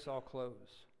 and with this I'll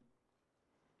close.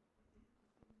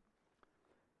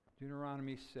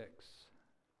 Deuteronomy 6.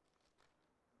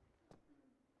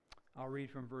 I'll read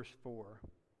from verse 4.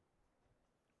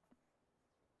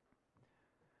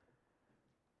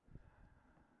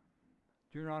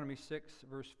 Deuteronomy 6,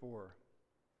 verse 4.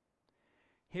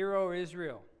 Hear, O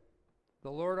Israel,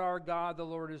 the Lord our God, the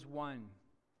Lord is one.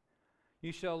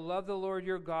 You shall love the Lord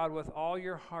your God with all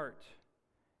your heart,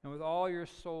 and with all your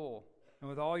soul, and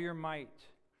with all your might.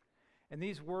 And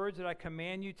these words that I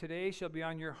command you today shall be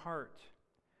on your heart.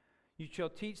 You shall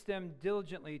teach them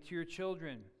diligently to your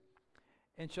children,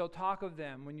 and shall talk of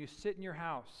them when you sit in your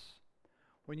house,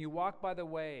 when you walk by the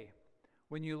way,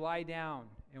 when you lie down,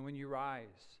 and when you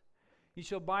rise. You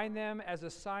shall bind them as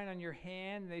a sign on your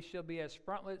hand, and they shall be as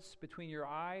frontlets between your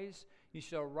eyes. You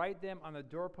shall write them on the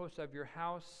doorposts of your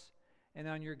house and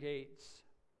on your gates.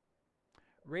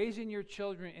 Raising your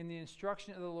children in the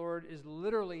instruction of the Lord is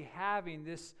literally having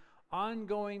this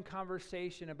ongoing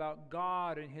conversation about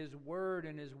God and His Word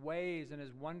and His ways and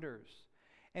His wonders.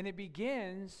 And it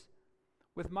begins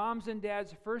with moms and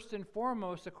dads first and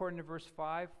foremost, according to verse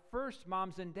 5. First,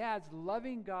 moms and dads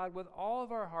loving God with all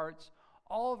of our hearts,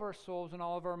 all of our souls, and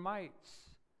all of our mights.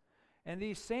 And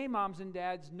these same moms and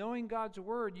dads knowing God's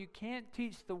Word, you can't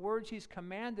teach the words He's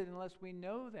commanded unless we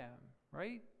know them,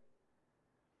 right?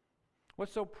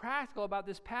 What's so practical about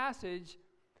this passage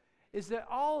is that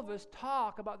all of us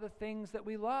talk about the things that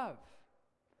we love.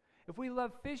 If we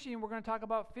love fishing, we're going to talk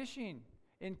about fishing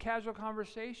in casual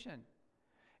conversation.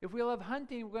 If we love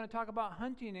hunting, we're going to talk about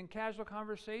hunting in casual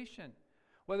conversation.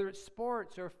 Whether it's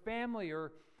sports or family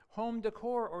or home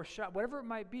decor or shop, whatever it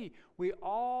might be, we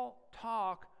all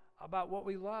talk about what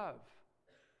we love.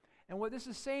 And what this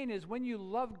is saying is when you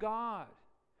love God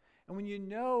and when you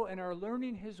know and are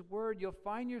learning His Word, you'll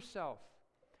find yourself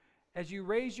as you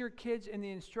raise your kids in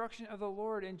the instruction of the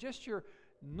Lord in just your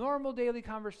normal daily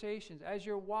conversations, as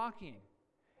you're walking,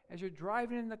 as you're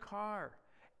driving in the car,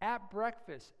 at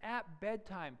breakfast, at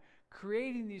bedtime,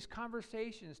 creating these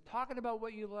conversations, talking about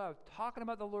what you love, talking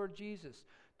about the Lord Jesus,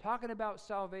 talking about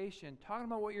salvation, talking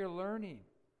about what you're learning.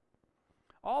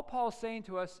 All Paul's saying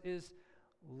to us is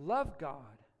love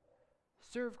God,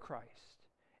 serve Christ,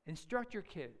 instruct your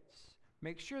kids,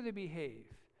 make sure they behave,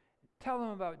 tell them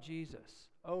about Jesus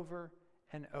over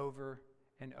and over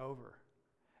and over,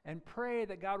 and pray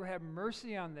that God would have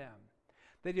mercy on them,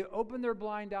 that He'd open their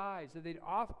blind eyes, that they'd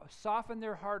soften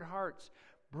their hard hearts,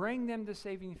 bring them to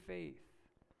saving faith.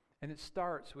 And it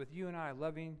starts with you and I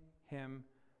loving Him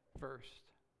first.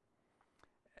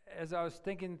 As I was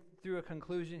thinking through a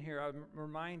conclusion here, I'm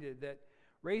reminded that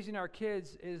raising our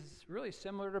kids is really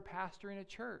similar to pastoring a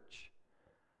church.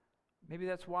 Maybe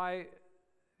that's why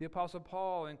the Apostle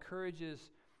Paul encourages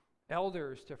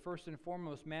elders to first and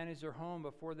foremost manage their home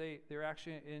before they're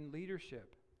actually in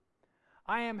leadership.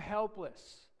 I am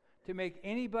helpless to make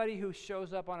anybody who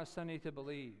shows up on a Sunday to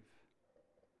believe.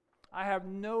 I have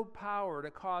no power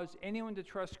to cause anyone to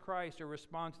trust Christ or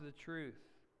respond to the truth.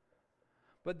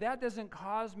 But that doesn't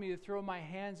cause me to throw my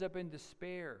hands up in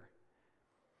despair.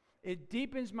 It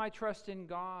deepens my trust in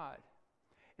God.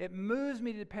 It moves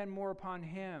me to depend more upon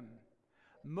Him.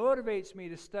 Motivates me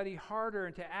to study harder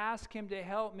and to ask Him to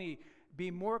help me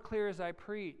be more clear as I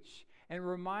preach, and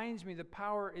reminds me the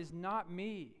power is not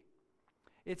me.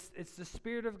 It's the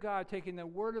Spirit of God taking the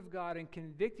Word of God and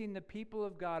convicting the people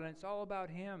of God, and it's all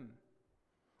about Him.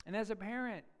 And as a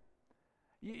parent,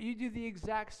 you do the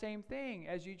exact same thing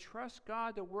as you trust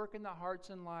God to work in the hearts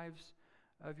and lives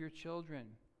of your children.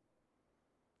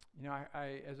 You know,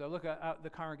 as I look out the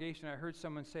congregation, I heard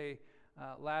someone say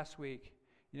last week,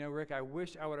 you know, Rick, I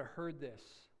wish I would have heard this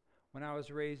when I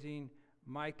was raising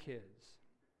my kids.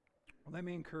 Well, let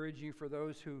me encourage you for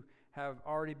those who have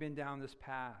already been down this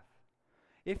path.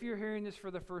 If you're hearing this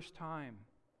for the first time,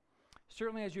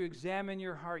 certainly as you examine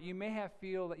your heart, you may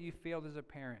feel that you failed as a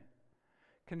parent.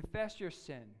 Confess your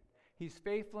sin. He's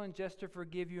faithful and just to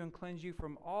forgive you and cleanse you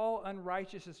from all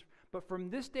unrighteousness. But from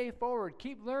this day forward,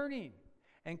 keep learning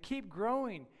and keep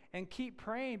growing and keep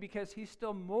praying, because He's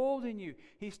still molding you.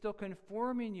 He's still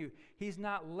conforming you. He's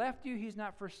not left you. He's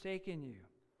not forsaken you.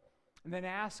 And then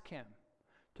ask Him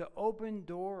to open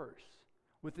doors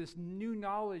with this new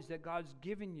knowledge that God's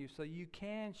given you so you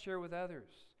can share with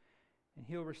others And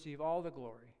He'll receive all the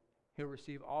glory. He'll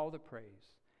receive all the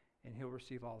praise. And He'll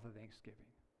receive all the thanksgiving.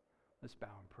 Let's bow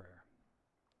in prayer.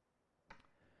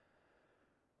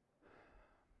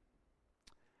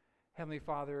 Heavenly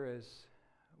Father, as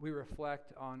we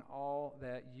reflect on all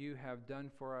that you have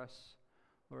done for us,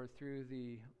 Lord, through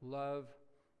the love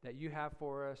that you have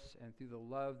for us and through the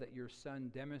love that your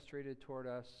Son demonstrated toward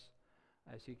us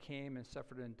as He came and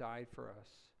suffered and died for us.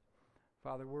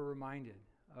 Father, we're reminded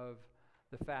of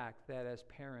the fact that as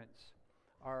parents,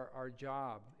 our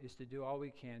job is to do all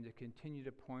we can to continue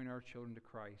to point our children to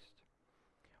Christ.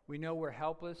 We know we're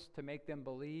helpless to make them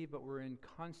believe, but we're in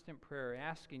constant prayer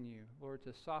asking you, Lord,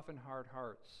 to soften hard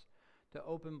hearts, to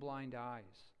open blind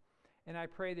eyes. And I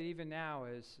pray that even now,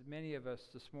 as many of us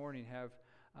this morning have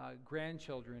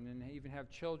grandchildren and even have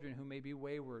children who may be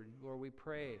wayward, Lord, we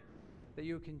pray that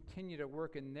you continue to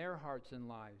work in their hearts and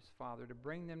lives, Father, to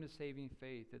bring them to saving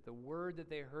faith, that the word that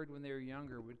they heard when they were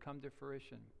younger would come to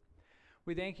fruition.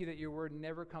 We thank you that your word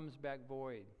never comes back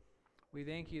void. We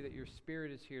thank you that your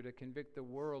Spirit is here to convict the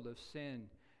world of sin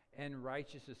and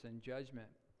righteousness and judgment.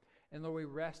 And Lord, we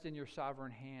rest in your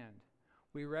sovereign hand.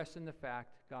 We rest in the fact,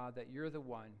 God, that you're the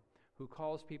one who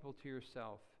calls people to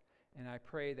yourself. And I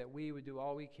pray that we would do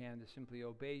all we can to simply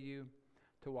obey you,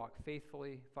 to walk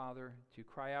faithfully, Father, to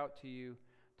cry out to you,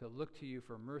 to look to you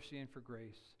for mercy and for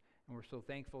grace. And we're so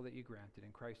thankful that you grant it.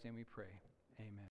 In Christ's name we pray. Amen.